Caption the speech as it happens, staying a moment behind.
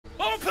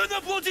Open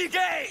the bloody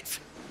gate!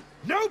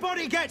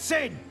 Nobody gets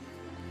in!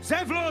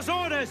 Zevlor's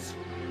orders!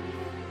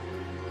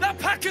 That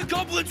pack of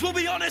goblins will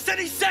be on us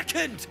any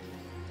second!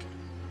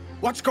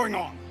 What's going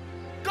on?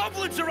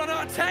 Goblins are on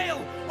our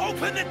tail!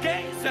 Open the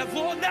gate,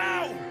 Zevlor,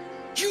 now!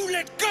 You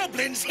let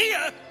goblins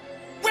here?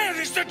 Where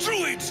is the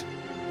druid?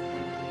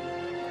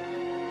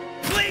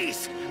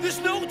 Please! There's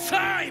no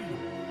time!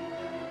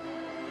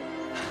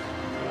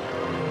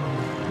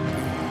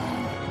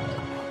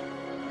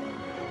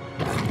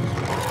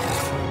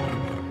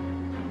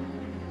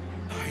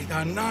 By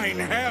the nine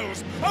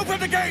hells! Open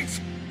the gate!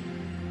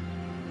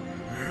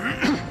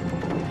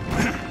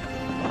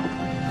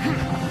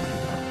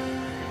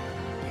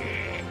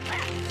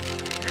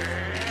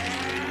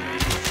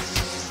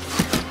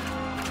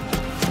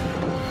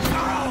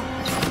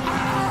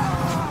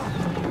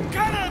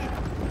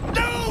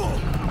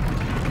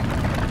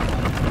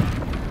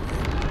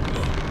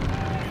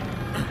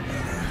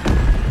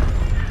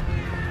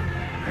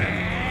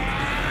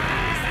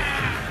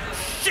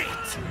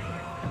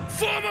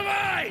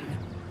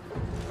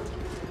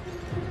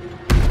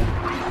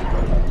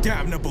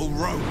 Damnable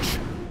roach!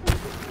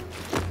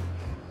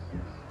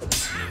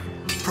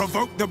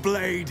 Provoke the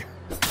blade!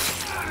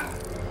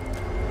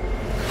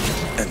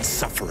 And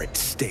suffer its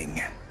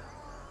sting.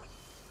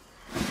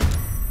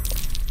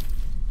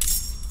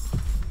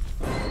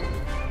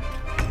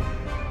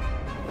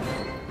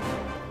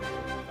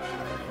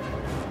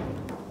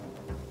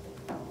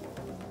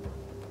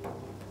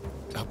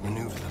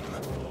 Outmaneuver them.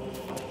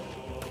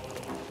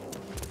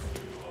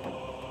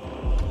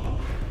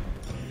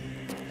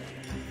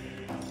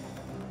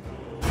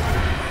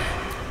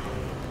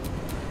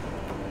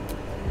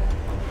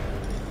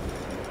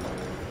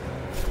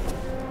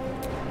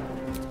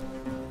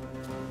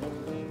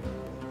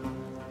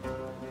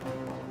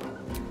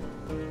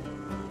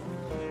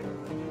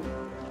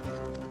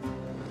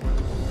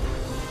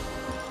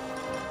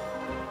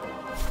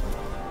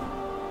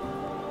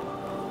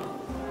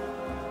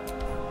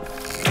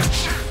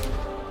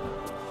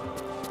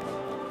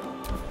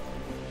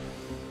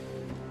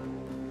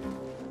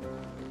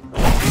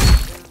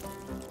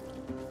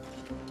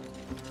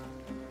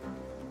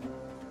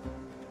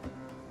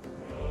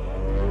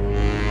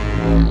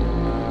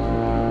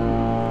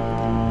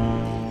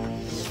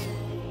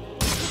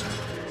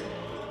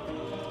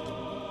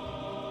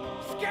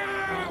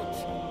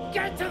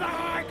 Get to the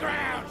high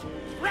ground!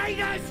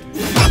 Raiders!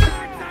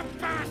 Attack the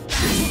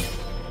bastards!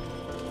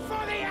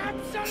 For the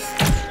absolute!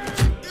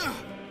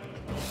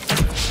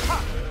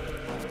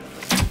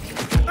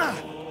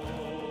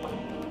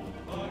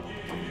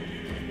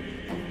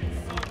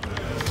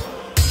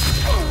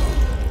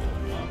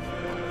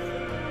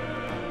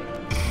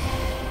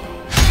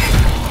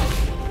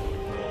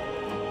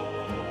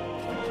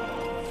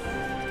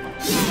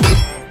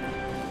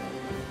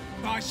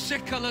 By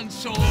sickle and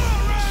sword,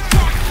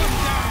 strike them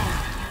down!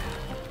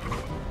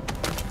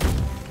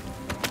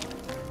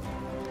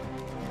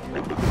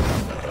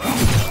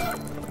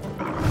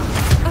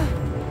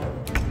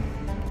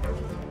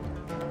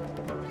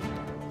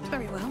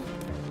 Very well.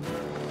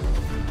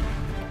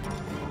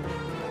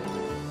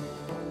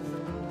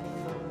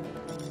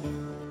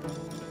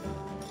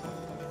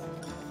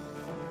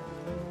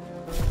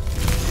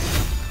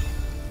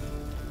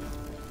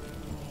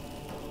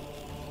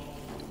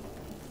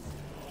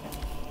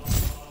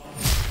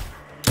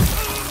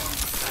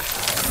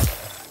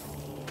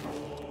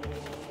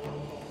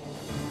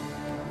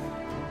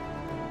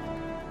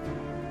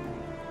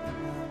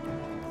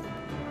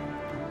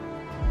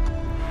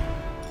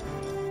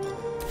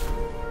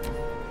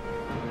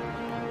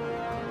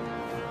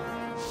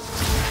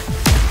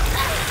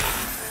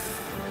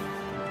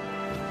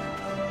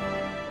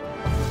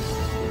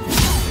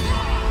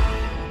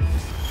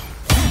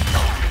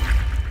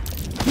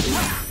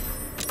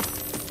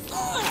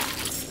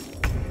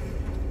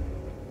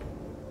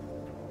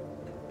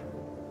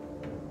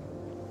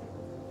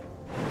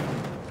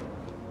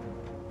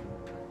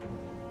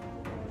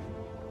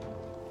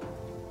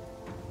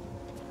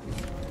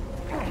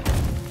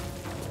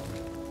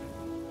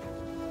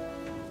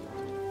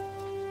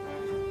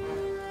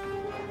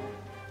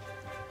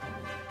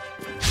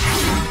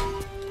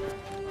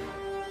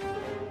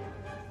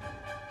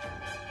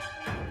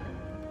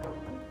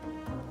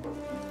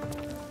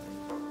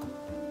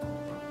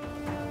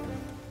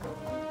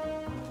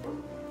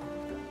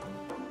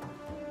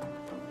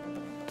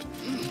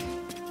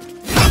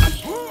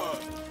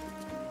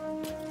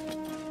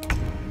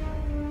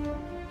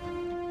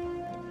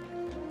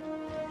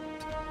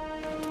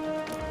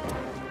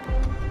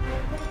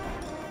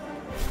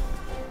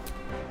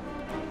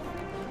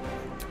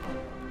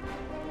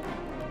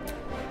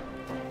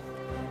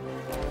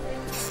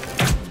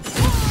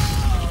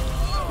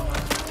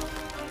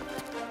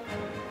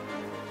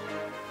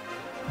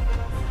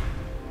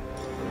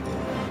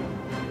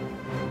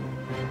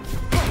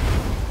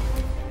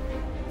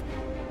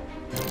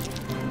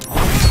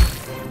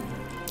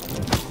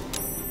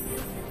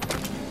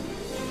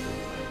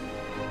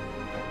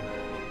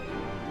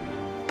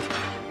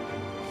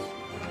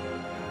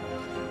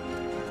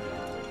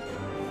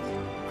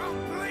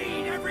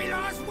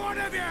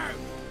 of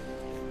you!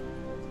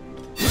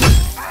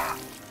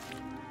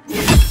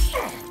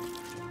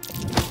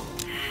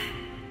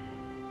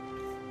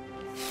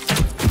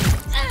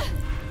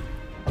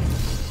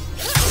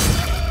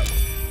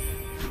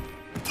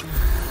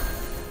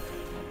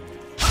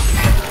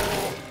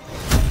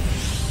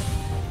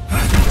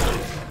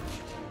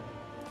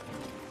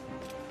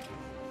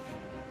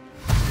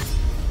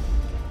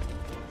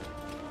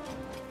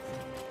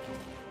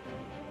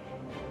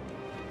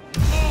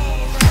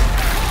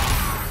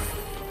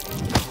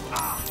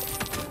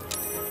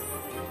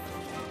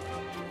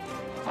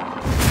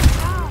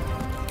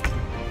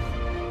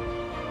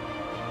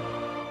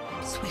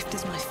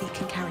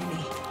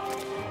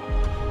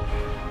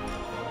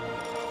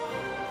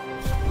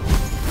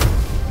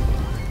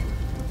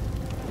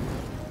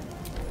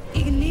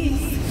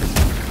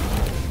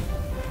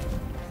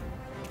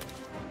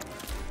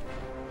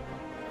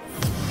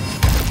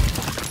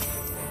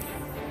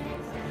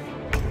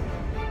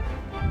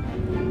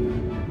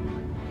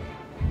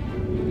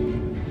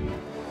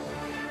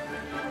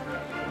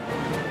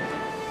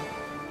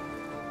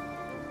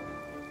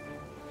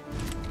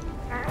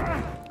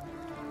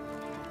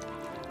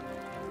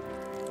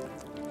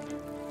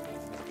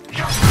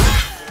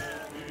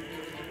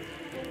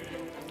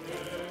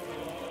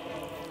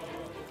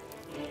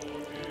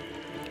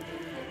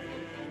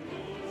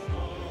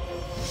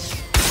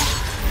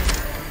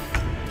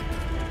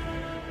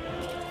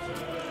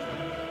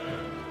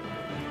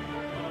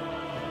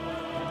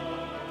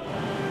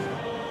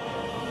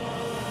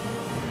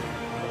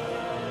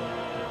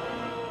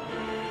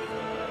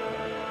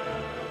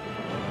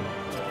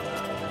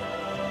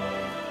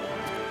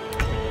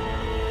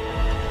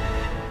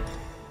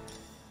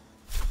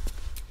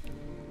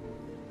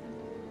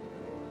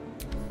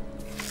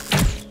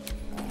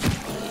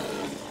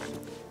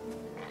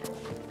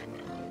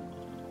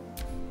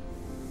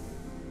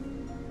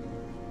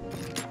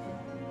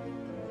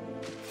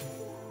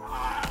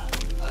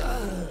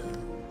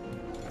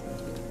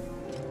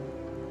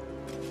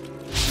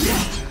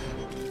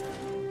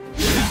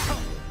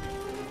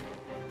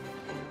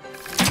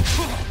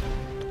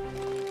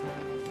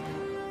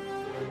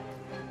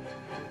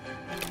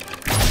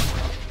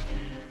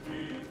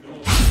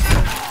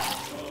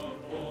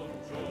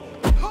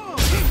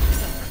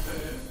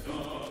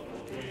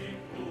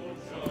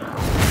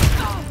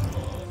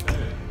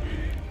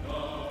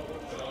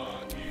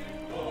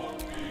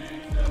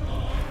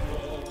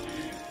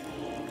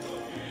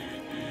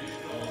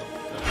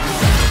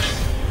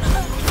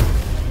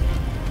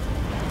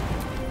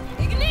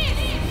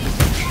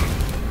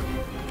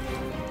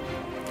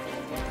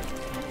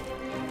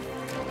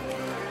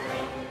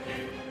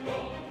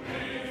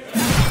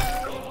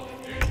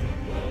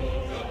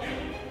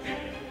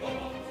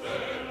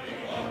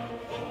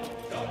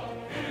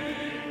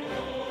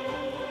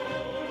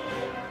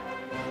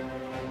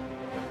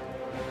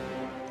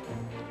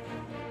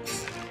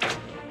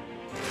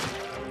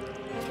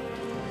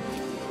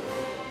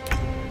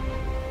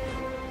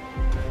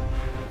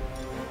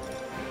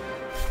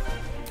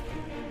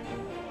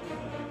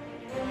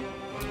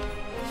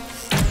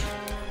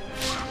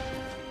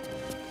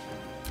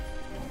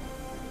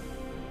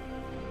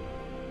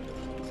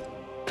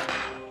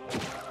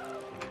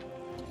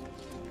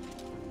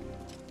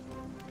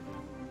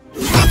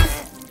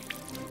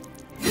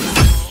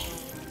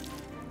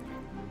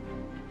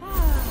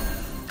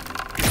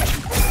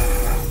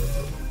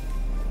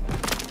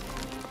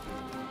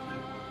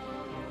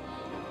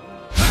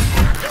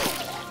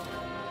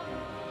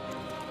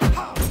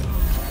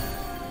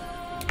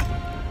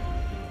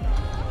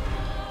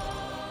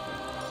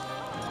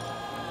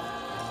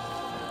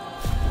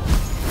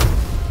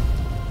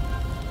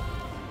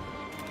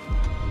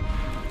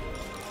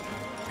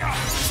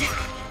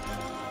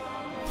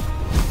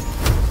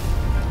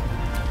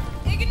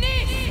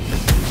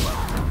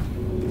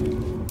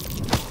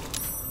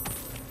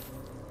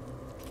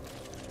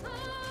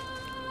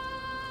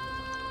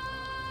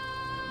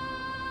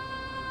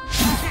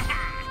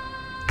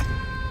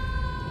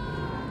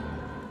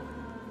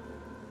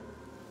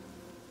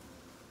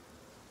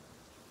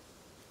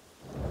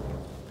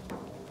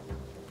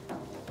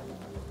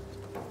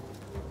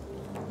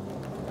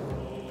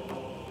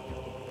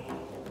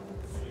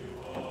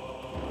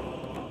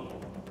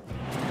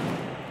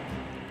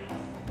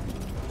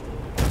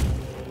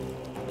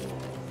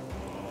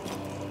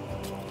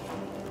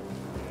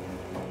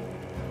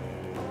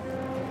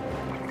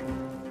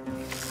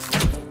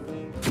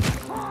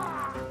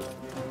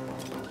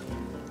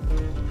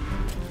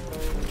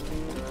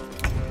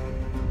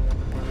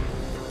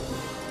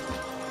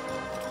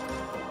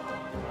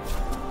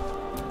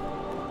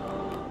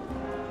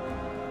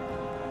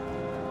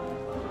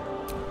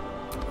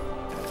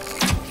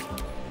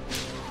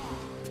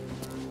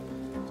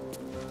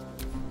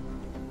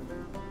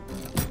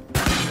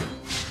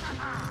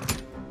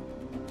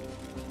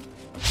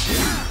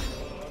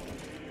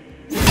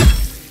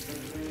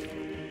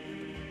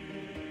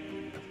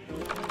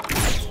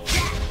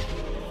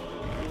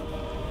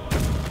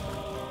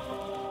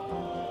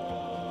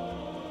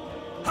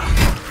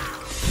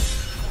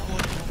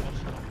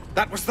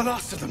 That was the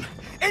last of them.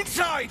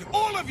 Inside!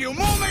 All of you!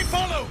 More may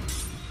follow!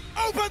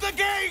 Open the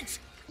gate!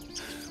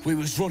 We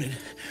was running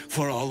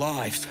for our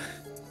lives.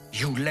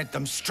 You led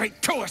them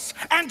straight to us,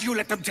 and you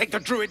let them take the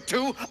druid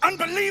too?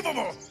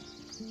 Unbelievable!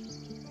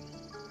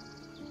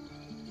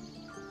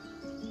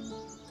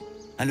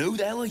 And who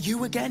the hell are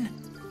you again?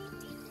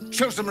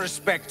 Show some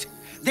respect.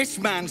 This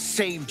man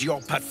saved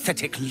your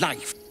pathetic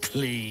life.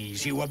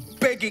 Please, you were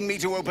begging me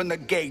to open the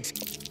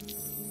gate.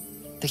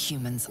 The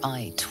human's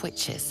eye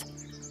twitches.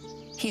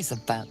 He's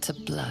about to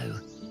blow.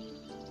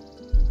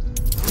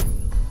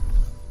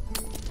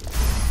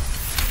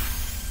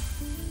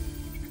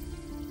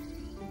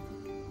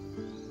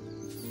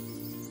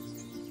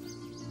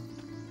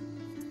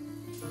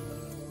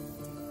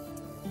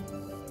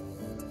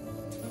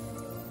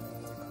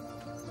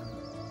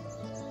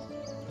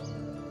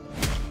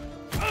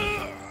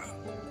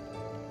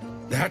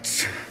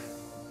 That's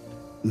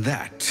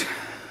that,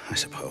 I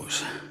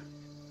suppose.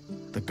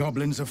 The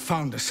goblins have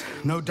found us.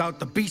 No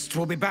doubt the beasts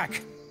will be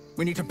back.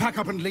 We need to pack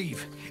up and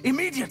leave.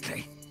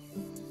 Immediately!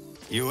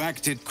 You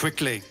acted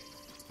quickly.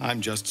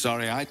 I'm just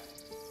sorry I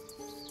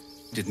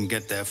didn't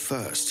get there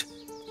first.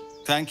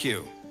 Thank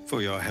you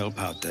for your help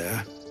out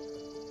there.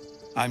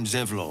 I'm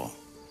Zevlor.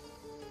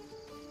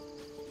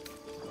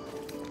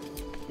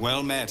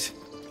 Well met.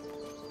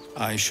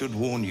 I should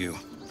warn you,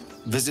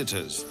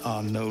 visitors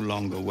are no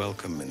longer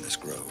welcome in this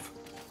grove.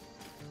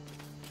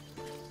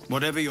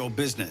 Whatever your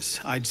business,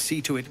 I'd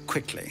see to it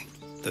quickly.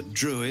 The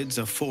druids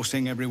are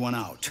forcing everyone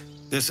out.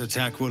 This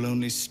attack will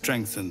only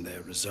strengthen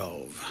their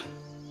resolve.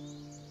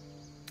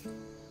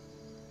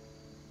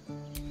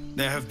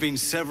 There have been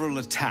several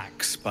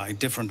attacks by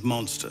different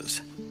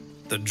monsters.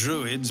 The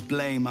druids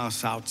blame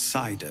us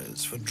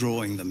outsiders for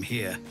drawing them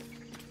here.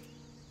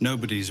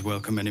 Nobody's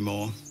welcome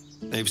anymore.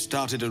 They've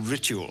started a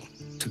ritual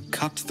to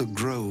cut the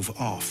grove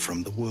off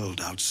from the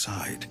world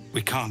outside.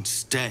 We can't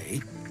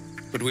stay,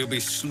 but we'll be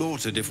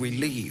slaughtered if we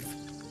leave.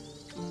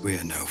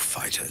 We're no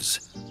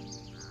fighters.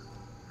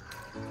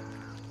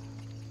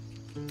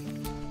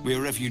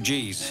 We're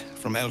refugees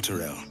from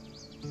Elturel.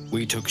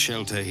 We took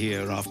shelter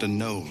here after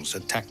gnolls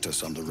attacked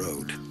us on the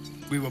road.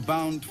 We were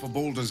bound for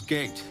Baldur's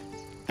Gate,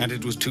 and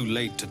it was too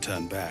late to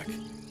turn back.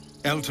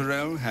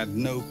 Elturel had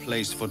no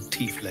place for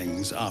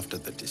tieflings after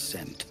the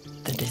Descent.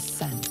 The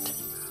Descent,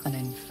 an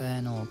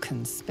infernal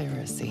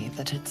conspiracy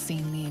that had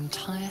seen the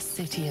entire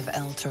city of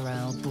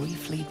Elturel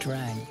briefly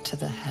dragged to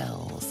the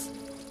Hells.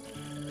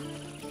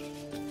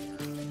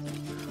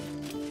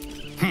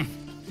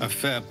 A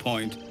fair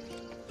point.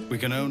 We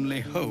can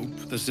only hope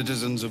the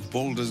citizens of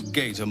Baldur's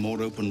Gate are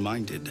more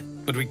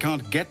open-minded. But we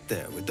can't get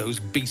there with those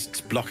beasts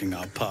blocking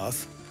our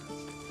path.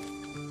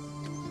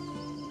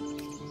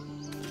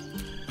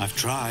 I've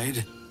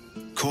tried.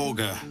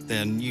 Korga,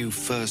 their new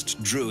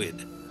first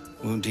druid,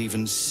 won't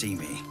even see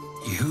me.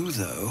 You,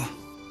 though...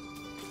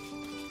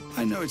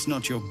 I know it's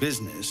not your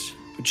business,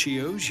 but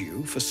she owes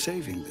you for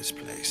saving this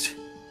place.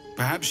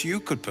 Perhaps you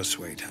could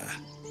persuade her.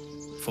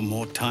 For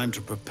more time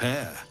to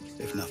prepare,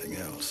 if nothing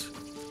else.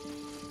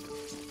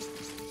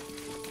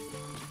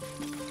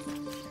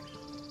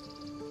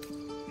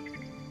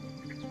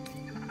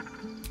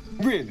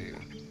 Really?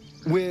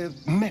 We're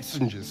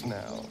messengers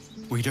now.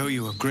 We'd owe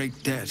you a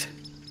great debt.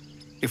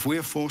 If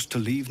we're forced to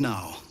leave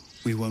now,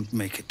 we won't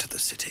make it to the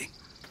city.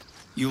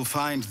 You'll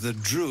find the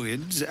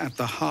druids at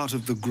the heart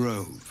of the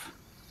grove.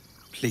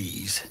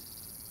 Please,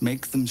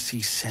 make them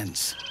see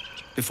sense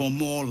before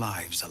more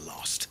lives are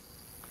lost.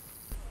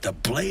 The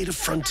Blade of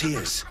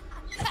Frontiers.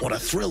 What a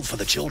thrill for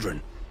the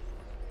children.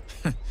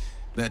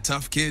 They're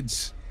tough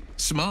kids.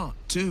 Smart,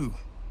 too.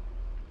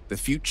 The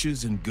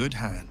future's in good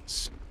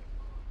hands.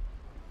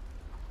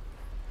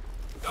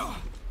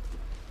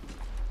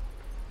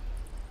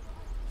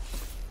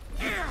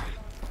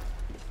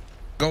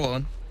 Go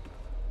on.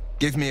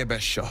 Give me a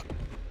best shot.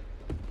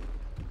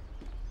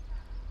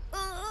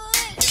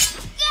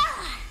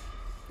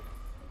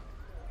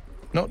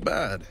 Not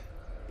bad.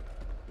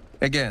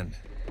 Again.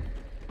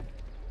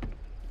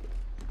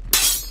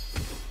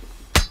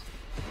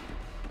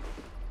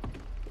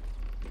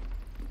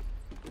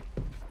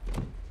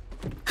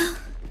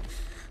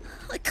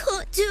 I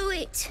can't do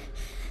it.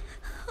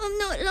 I'm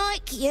not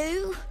like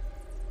you.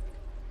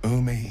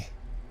 Umi,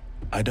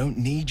 I don't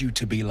need you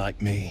to be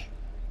like me.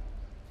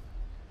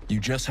 You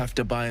just have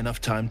to buy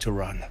enough time to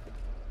run.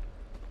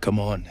 Come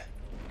on.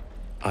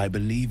 I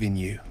believe in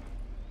you.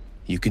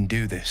 You can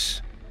do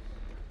this.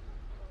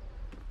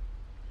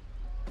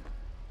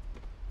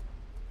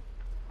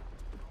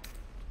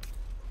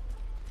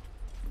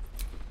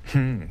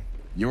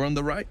 You're on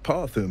the right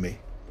path, Umi.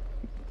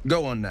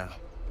 Go on now.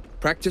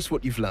 Practice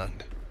what you've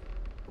learned.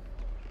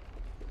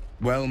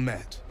 Well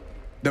met.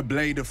 The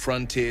Blade of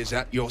Frontiers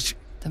at your...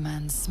 The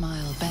man's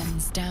smile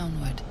bends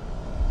downward,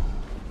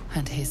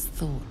 and his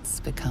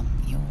thoughts become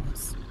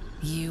yours.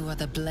 You are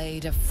the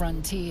Blade of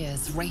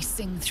Frontiers,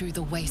 racing through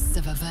the wastes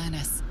of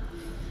Avernus.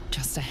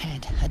 Just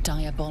ahead, a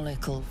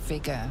diabolical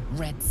figure,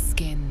 red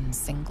skin,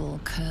 single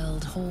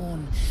curled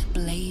horn,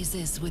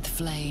 blazes with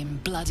flame,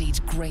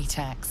 bloodied great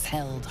axe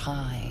held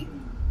high.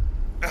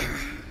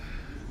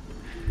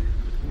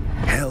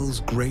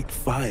 Hell's great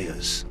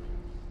fires.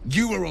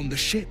 You were on the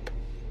ship.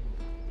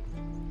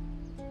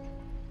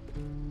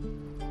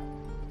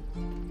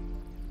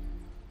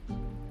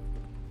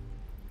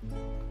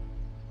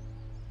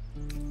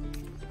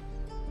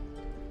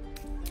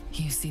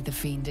 You see the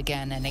fiend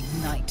again and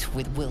ignite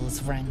with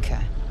Will's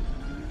rancor.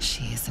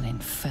 She is an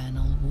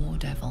infernal war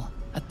devil,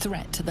 a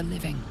threat to the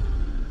living.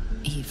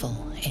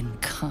 Evil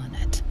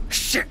incarnate.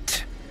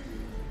 Shit!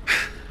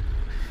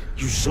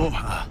 You saw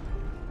her.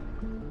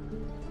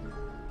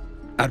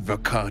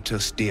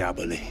 Advocatus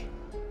Diaboli.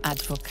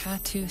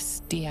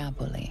 Advocatus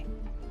Diaboli.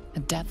 A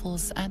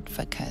devil's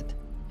advocate.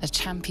 A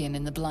champion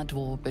in the blood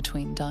war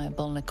between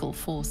diabolical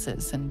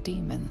forces and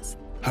demons.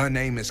 Her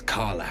name is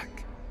Karlach.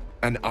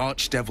 An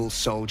archdevil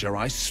soldier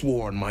I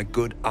swore on my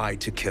good eye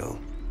to kill.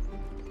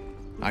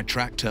 I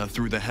tracked her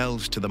through the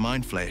hells to the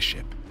Mind Flayer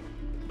ship,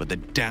 but the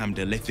damned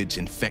Illithids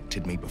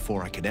infected me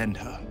before I could end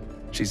her.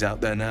 She's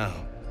out there now,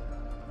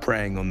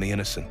 preying on the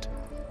innocent.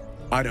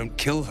 I don't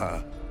kill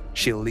her,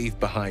 she'll leave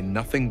behind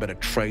nothing but a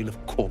trail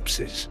of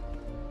corpses.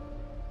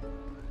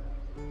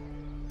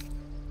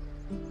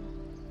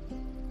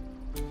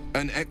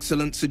 An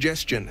excellent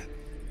suggestion,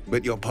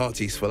 but your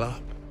party's full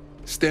up.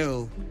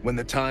 Still, when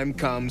the time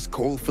comes,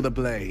 call for the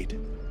blade.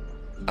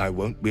 I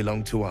won't be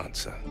long to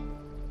answer.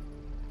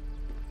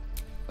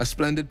 A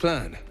splendid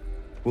plan.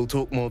 We'll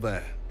talk more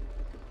there.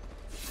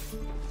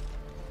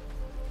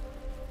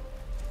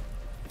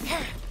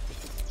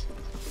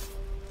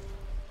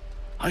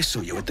 I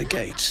saw you at the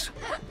gates.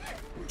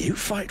 You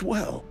fight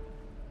well.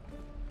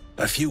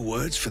 A few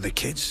words for the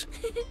kids?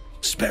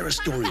 Spare a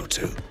story or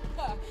two.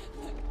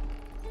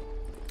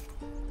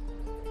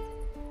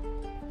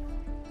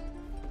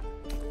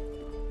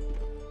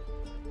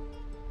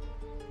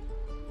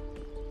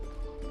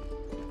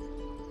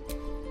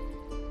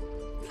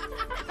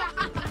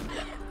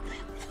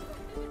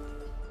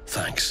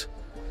 Thanks.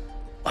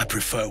 I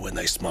prefer when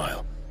they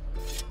smile.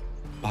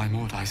 By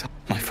Mordice,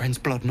 my friend's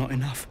blood not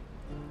enough.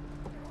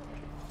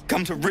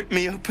 Come to rip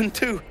me open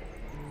too.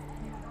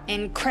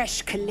 In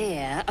Kresh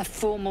Kalir, a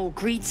formal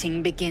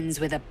greeting begins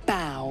with a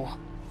bow.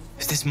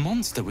 Is this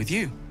monster with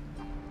you?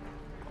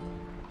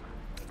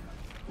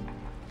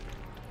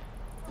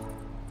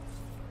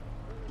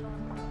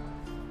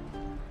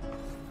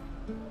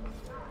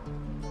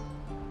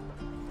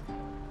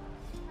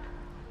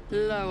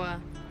 Lower.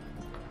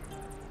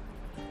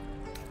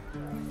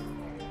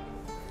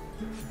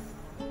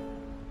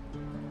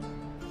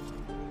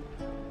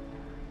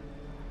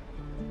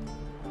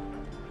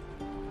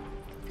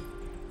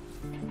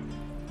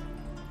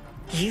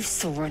 You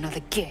saw another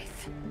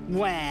gith.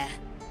 Where?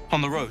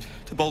 On the road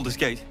to Baldur's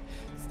Gate,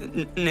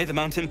 near the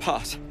mountain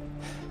pass.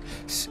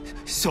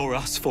 Saw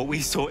us, for we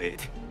saw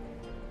it.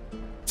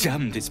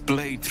 Jammed its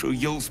blade through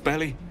Yul's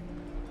belly,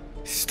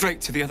 straight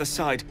to the other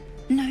side.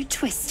 No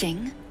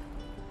twisting.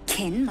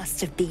 Kin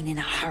must have been in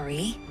a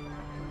hurry.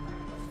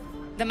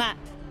 The map.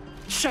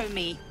 Show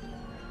me.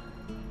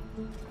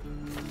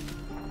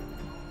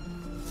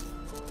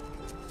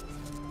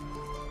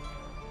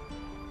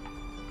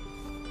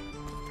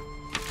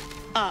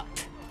 Up.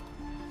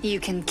 You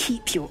can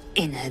keep your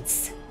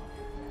innards.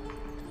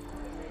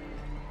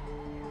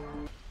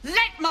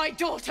 Let my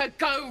daughter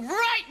go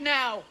right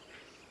now!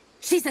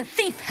 She's a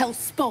thief,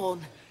 hellspawn.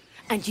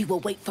 And you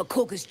will wait for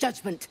Korga's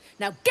judgment.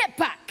 Now get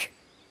back!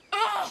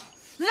 Oh!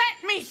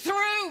 Let me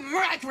through,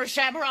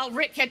 Mragrasham, or I'll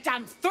rip your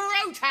damn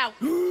throat out!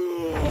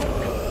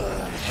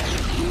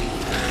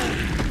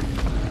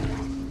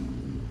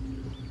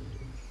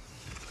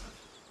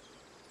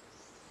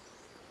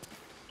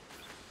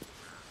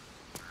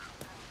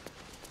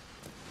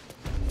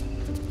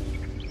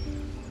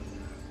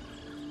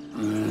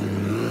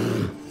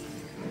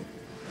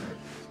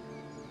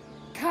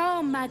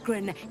 Carl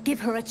Magrin, give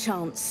her a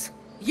chance.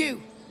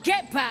 You,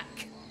 get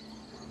back!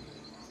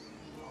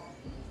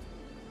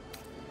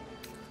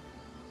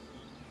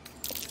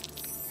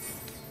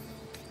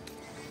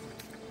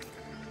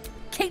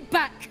 Keep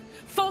back!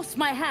 Force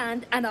my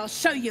hand and I'll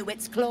show you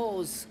its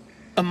claws.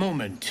 A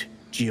moment,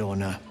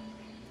 Giona.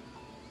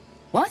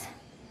 What?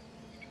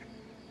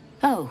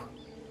 Oh,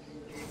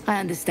 I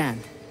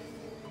understand.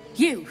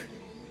 You!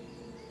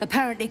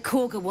 Apparently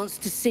Korga wants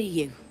to see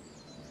you.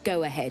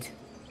 Go ahead.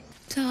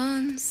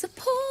 Dance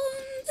upon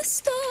the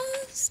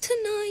stars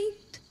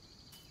tonight.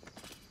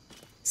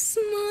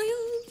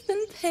 Smile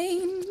and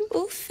pain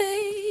will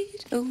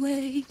fade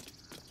away.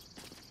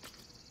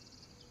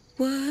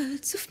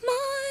 Words of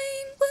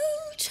mine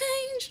will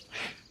change.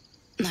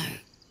 No.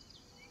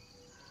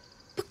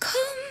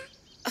 Become...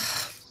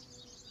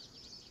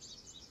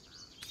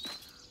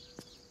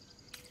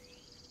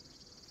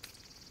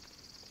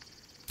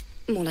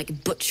 more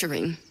like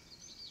butchering.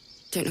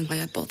 Don't know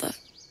why I bother.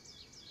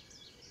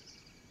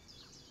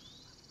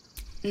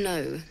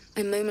 No,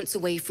 I'm moments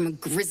away from a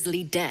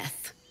grisly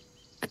death.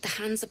 At the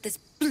hands of this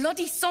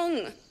bloody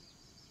song.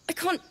 I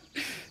can't...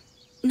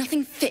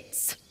 Nothing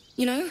fits,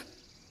 you know?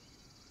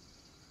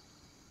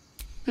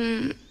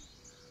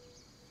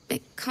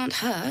 It can't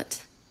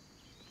hurt.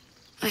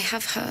 I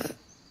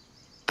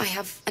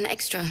have an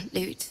extra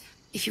loot,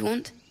 if you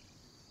want.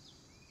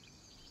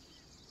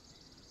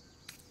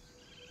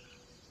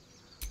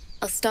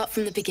 I'll start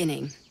from the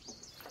beginning.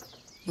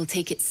 We'll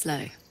take it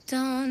slow.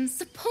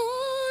 Dance upon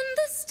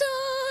the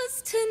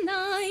stars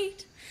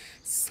tonight.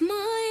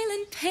 Smile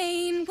and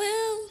pain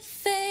will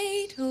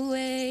fade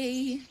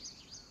away.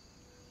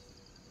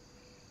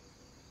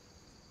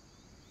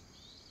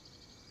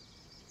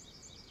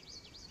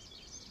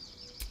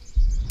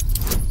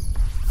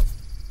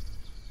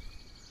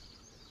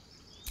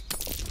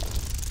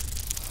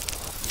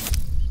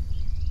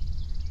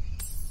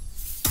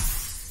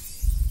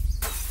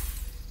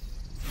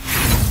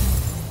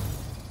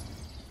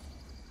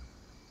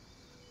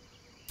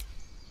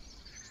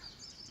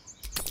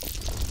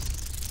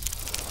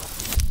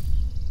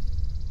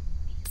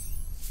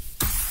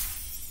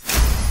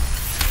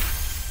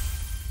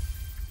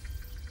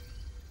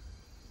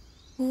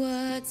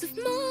 Words of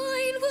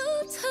mine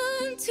will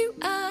turn to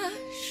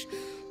ash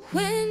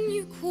when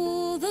you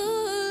call the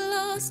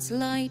last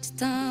light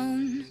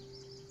down.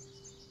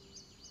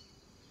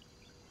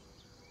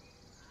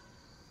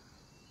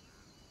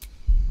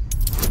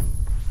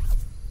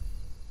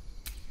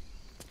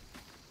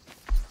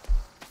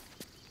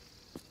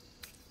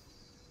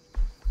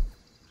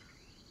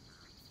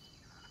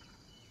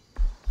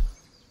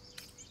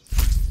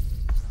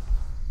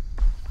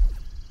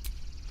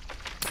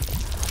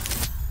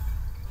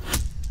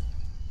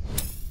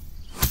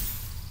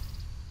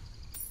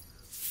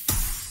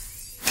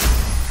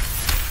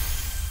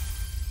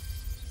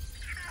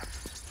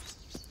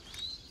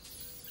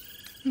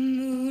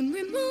 Moon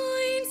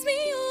reminds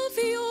me of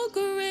your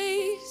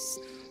grace,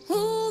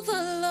 all the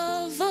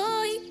love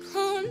I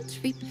can't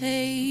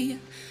repay.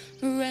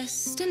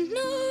 Rest and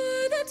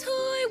know that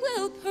I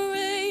will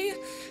pray.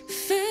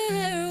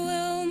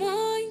 Farewell,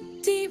 my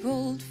dear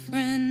old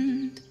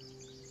friend.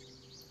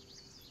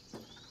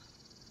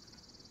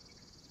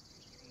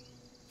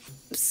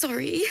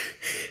 Sorry.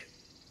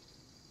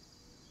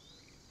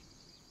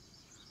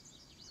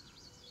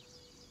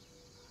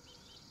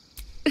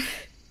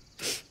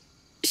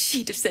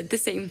 She'd have said the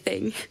same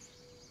thing.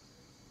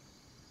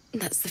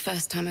 That's the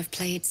first time I've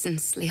played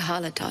since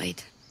Lihala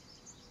died.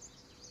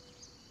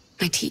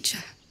 My teacher.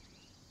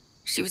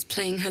 She was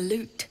playing her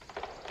lute.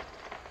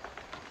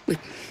 We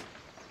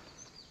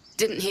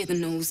didn't hear the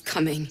gnolls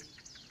coming.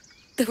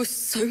 There was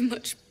so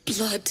much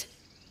blood.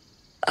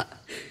 I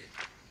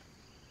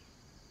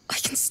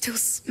can still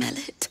smell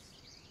it.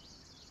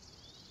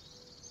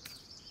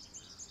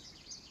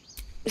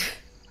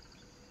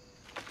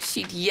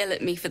 She'd yell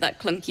at me for that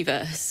clunky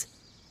verse.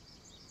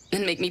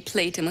 And make me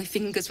play till my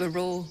fingers were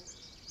raw.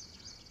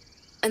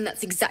 And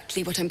that's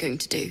exactly what I'm going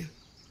to do.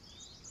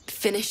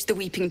 Finish the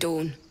Weeping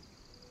Dawn.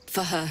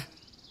 For her.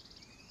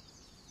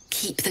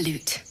 Keep the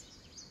lute.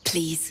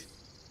 Please.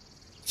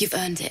 You've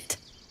earned it.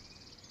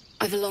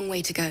 I've a long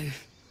way to go.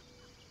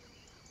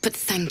 But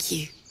thank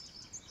you.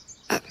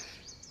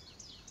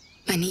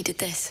 I needed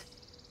this.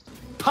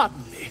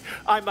 Pardon me.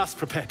 I must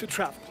prepare to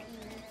travel.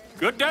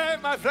 Good day,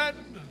 my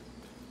friend.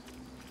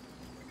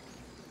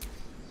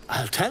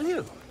 I'll tell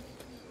you.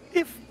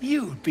 If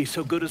you'd be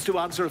so good as to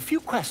answer a few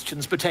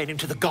questions pertaining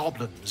to the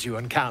goblins you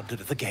encountered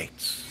at the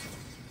gates.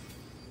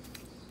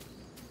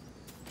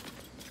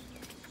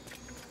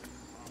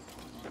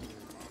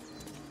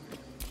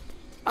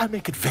 I'll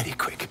make it very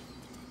quick.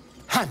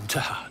 Hand to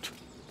heart.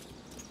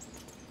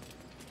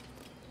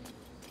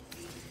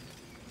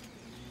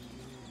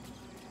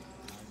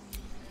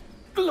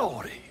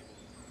 Glory.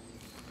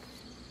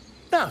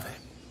 Now then.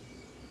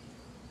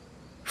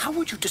 How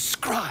would you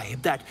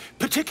describe that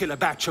particular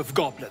batch of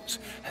goblins?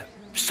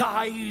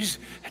 Size,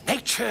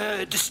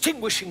 nature,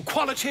 distinguishing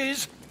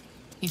qualities?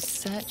 You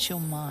search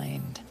your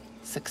mind,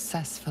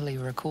 successfully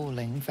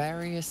recalling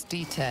various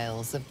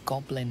details of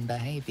goblin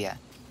behavior.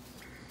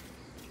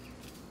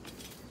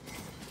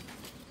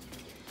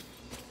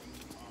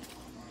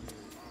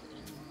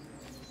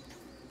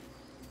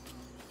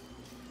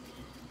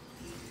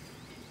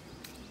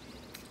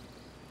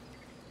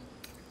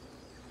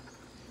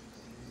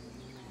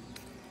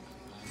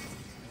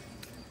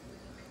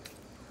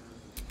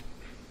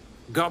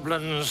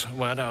 Goblins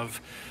were of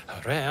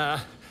a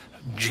rare,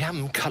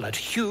 jam-colored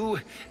hue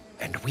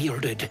and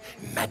wielded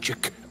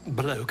magic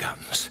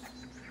blowguns.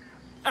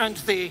 And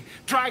the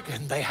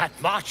dragon they had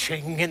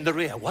marching in the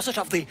rear, was it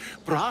of the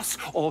brass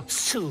or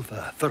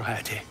silver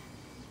variety?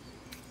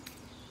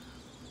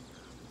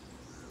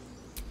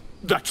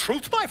 The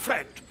truth, my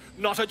friend,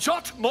 not a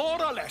jot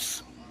more or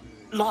less.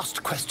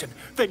 Last question,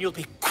 then you'll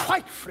be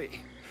quite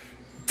free.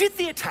 Did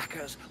the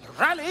attackers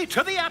rally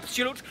to the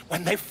absolute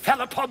when they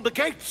fell upon the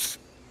gates?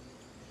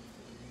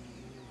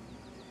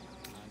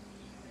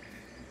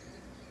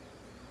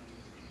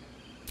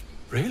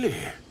 Really?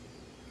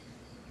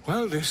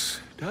 Well, this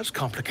does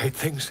complicate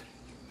things.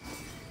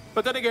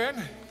 But then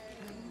again,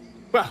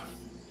 well,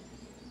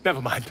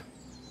 never mind.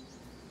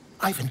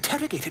 I've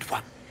interrogated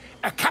one,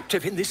 a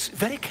captive in this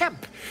very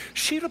camp.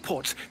 She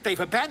reports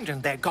they've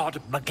abandoned their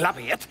god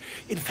Maglabiet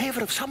in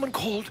favor of someone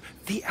called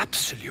the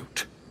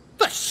Absolute.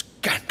 The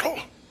scandal!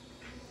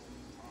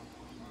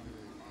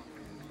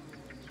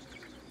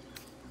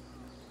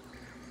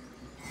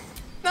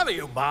 Never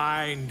you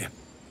mind.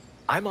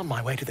 I'm on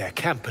my way to their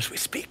camp as we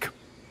speak.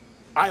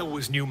 I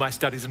always knew my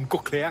studies in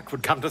Gukliak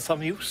would come to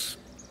some use.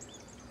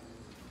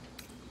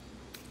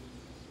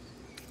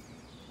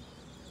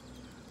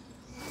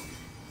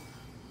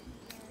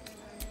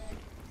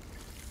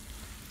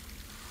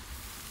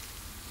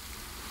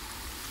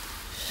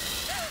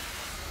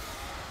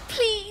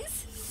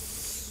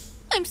 Please.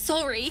 I'm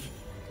sorry.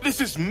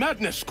 This is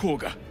madness,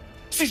 Korga.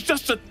 She's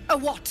just a... A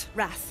what,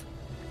 Wrath?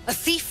 A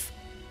thief?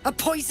 A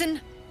poison?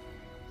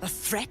 A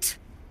threat?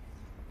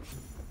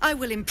 I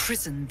will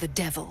imprison the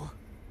devil.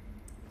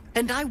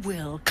 And I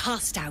will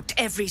cast out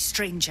every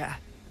stranger.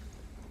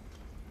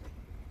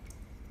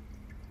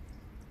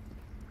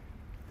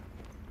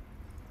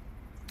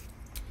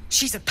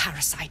 She's a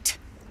parasite.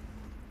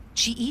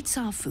 She eats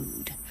our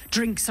food,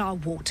 drinks our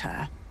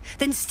water,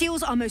 then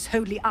steals our most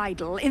holy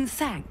idol in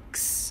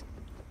thanks.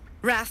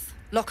 Wrath,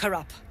 lock her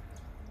up.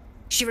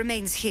 She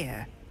remains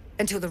here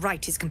until the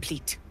rite is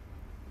complete.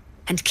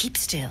 And keep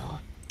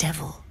still,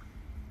 devil.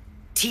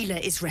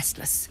 Tila is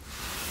restless.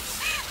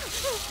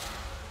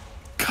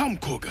 Come,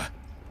 Korga.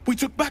 We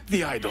took back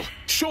the idol.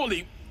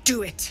 Surely...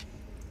 Do it.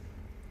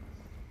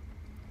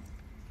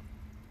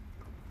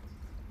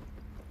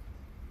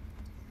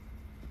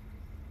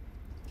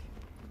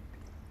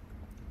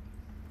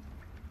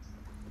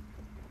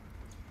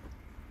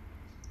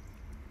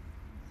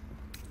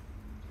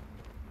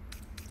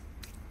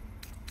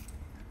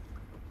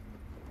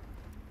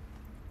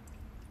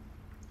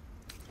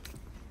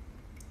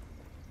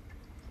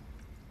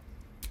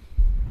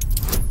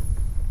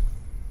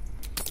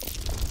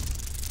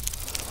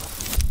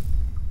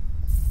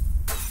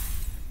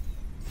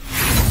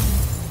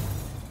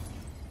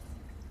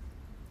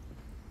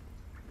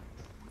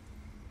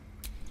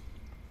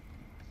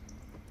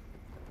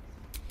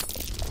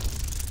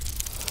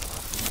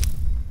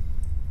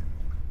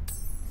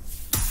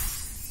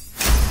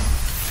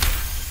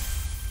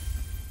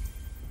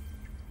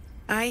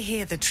 I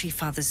hear the Tree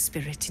Father's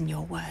spirit in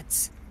your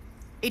words.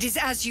 It is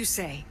as you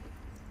say.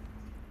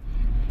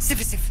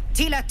 Sifisif,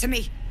 Tila, to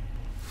me!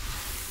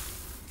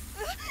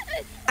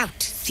 Out,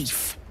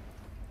 thief.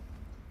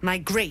 My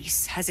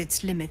grace has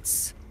its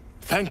limits.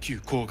 Thank you,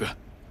 Korga.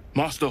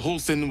 Master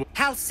Halsin...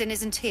 Halsin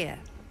isn't here.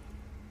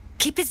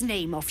 Keep his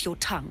name off your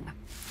tongue,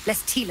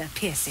 lest Tila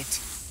pierce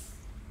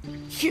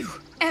it. You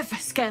ever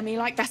scare me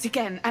like that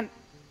again, and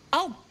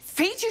I'll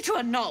feed you to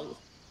a knoll.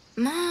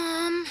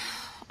 Mom,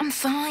 I'm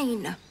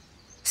fine.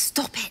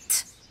 Stop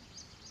it.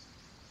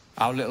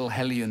 Our little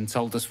Hellion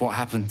told us what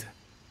happened.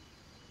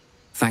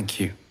 Thank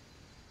you.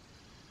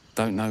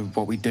 Don't know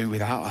what we'd do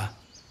without her.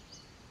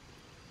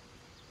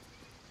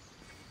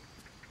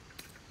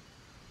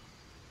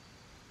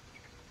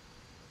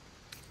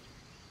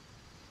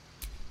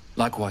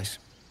 Likewise.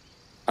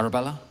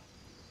 Arabella?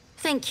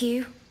 Thank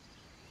you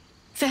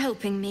for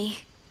helping me.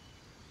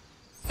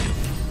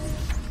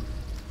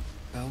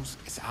 Bells,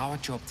 it's our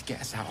job to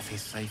get us out of here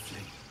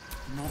safely.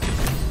 Not...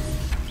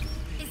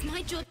 It's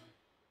my job.